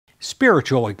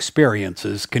Spiritual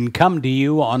experiences can come to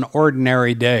you on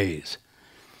ordinary days.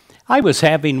 I was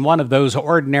having one of those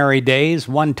ordinary days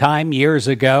one time years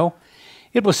ago.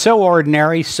 It was so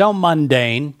ordinary, so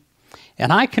mundane,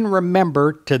 and I can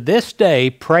remember to this day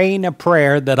praying a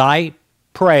prayer that I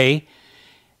pray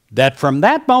that from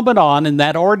that moment on in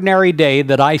that ordinary day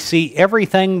that I see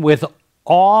everything with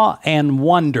awe and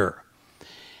wonder.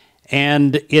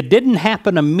 And it didn't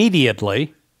happen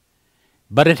immediately,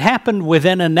 but it happened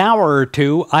within an hour or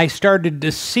two. I started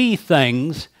to see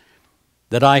things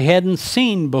that I hadn't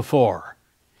seen before.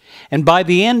 And by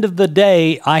the end of the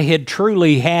day, I had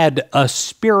truly had a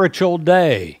spiritual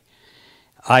day.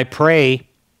 I pray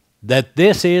that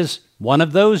this is one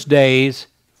of those days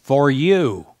for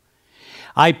you.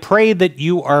 I pray that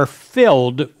you are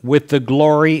filled with the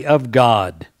glory of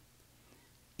God.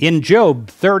 In Job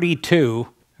 32,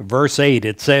 verse 8,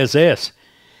 it says this,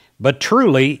 "But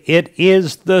truly it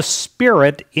is the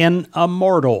Spirit in a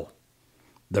mortal,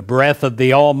 the breath of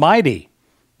the Almighty,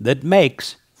 that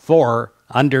makes for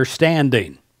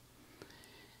understanding."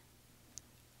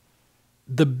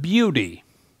 The beauty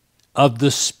of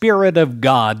the Spirit of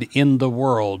God in the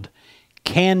world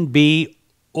can be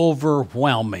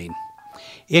overwhelming.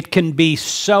 It can be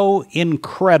so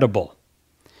incredible.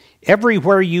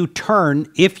 Everywhere you turn,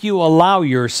 if you allow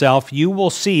yourself, you will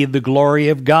see the glory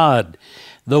of God,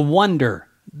 the wonder,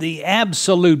 the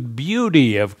absolute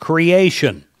beauty of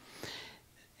creation.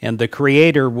 And the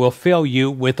Creator will fill you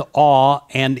with awe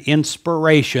and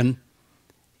inspiration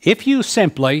if you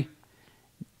simply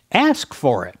ask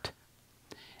for it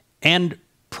and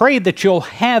pray that you'll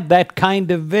have that kind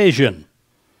of vision.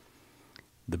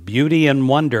 The beauty and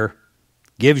wonder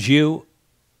gives you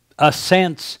a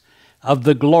sense of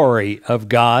the glory of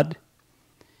God,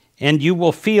 and you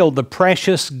will feel the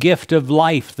precious gift of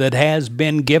life that has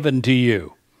been given to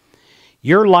you.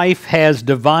 Your life has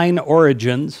divine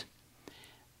origins.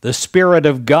 The Spirit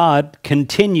of God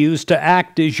continues to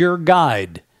act as your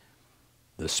guide.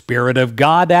 The Spirit of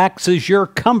God acts as your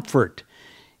comfort,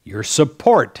 your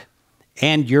support,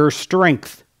 and your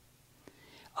strength.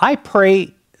 I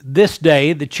pray this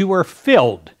day that you are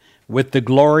filled with the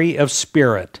glory of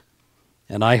Spirit,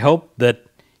 and I hope that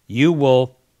you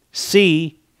will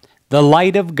see the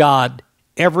light of God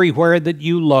everywhere that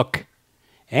you look.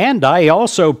 And I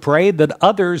also pray that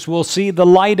others will see the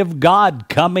light of God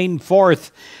coming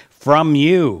forth from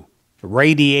you,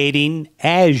 radiating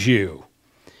as you.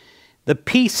 The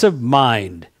peace of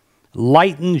mind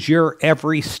lightens your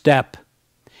every step.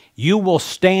 You will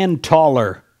stand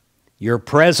taller. Your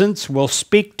presence will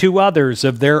speak to others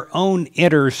of their own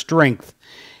inner strength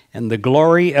and the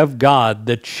glory of God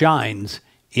that shines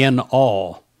in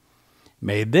all.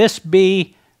 May this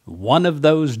be one of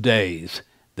those days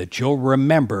that you'll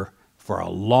remember for a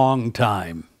long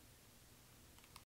time.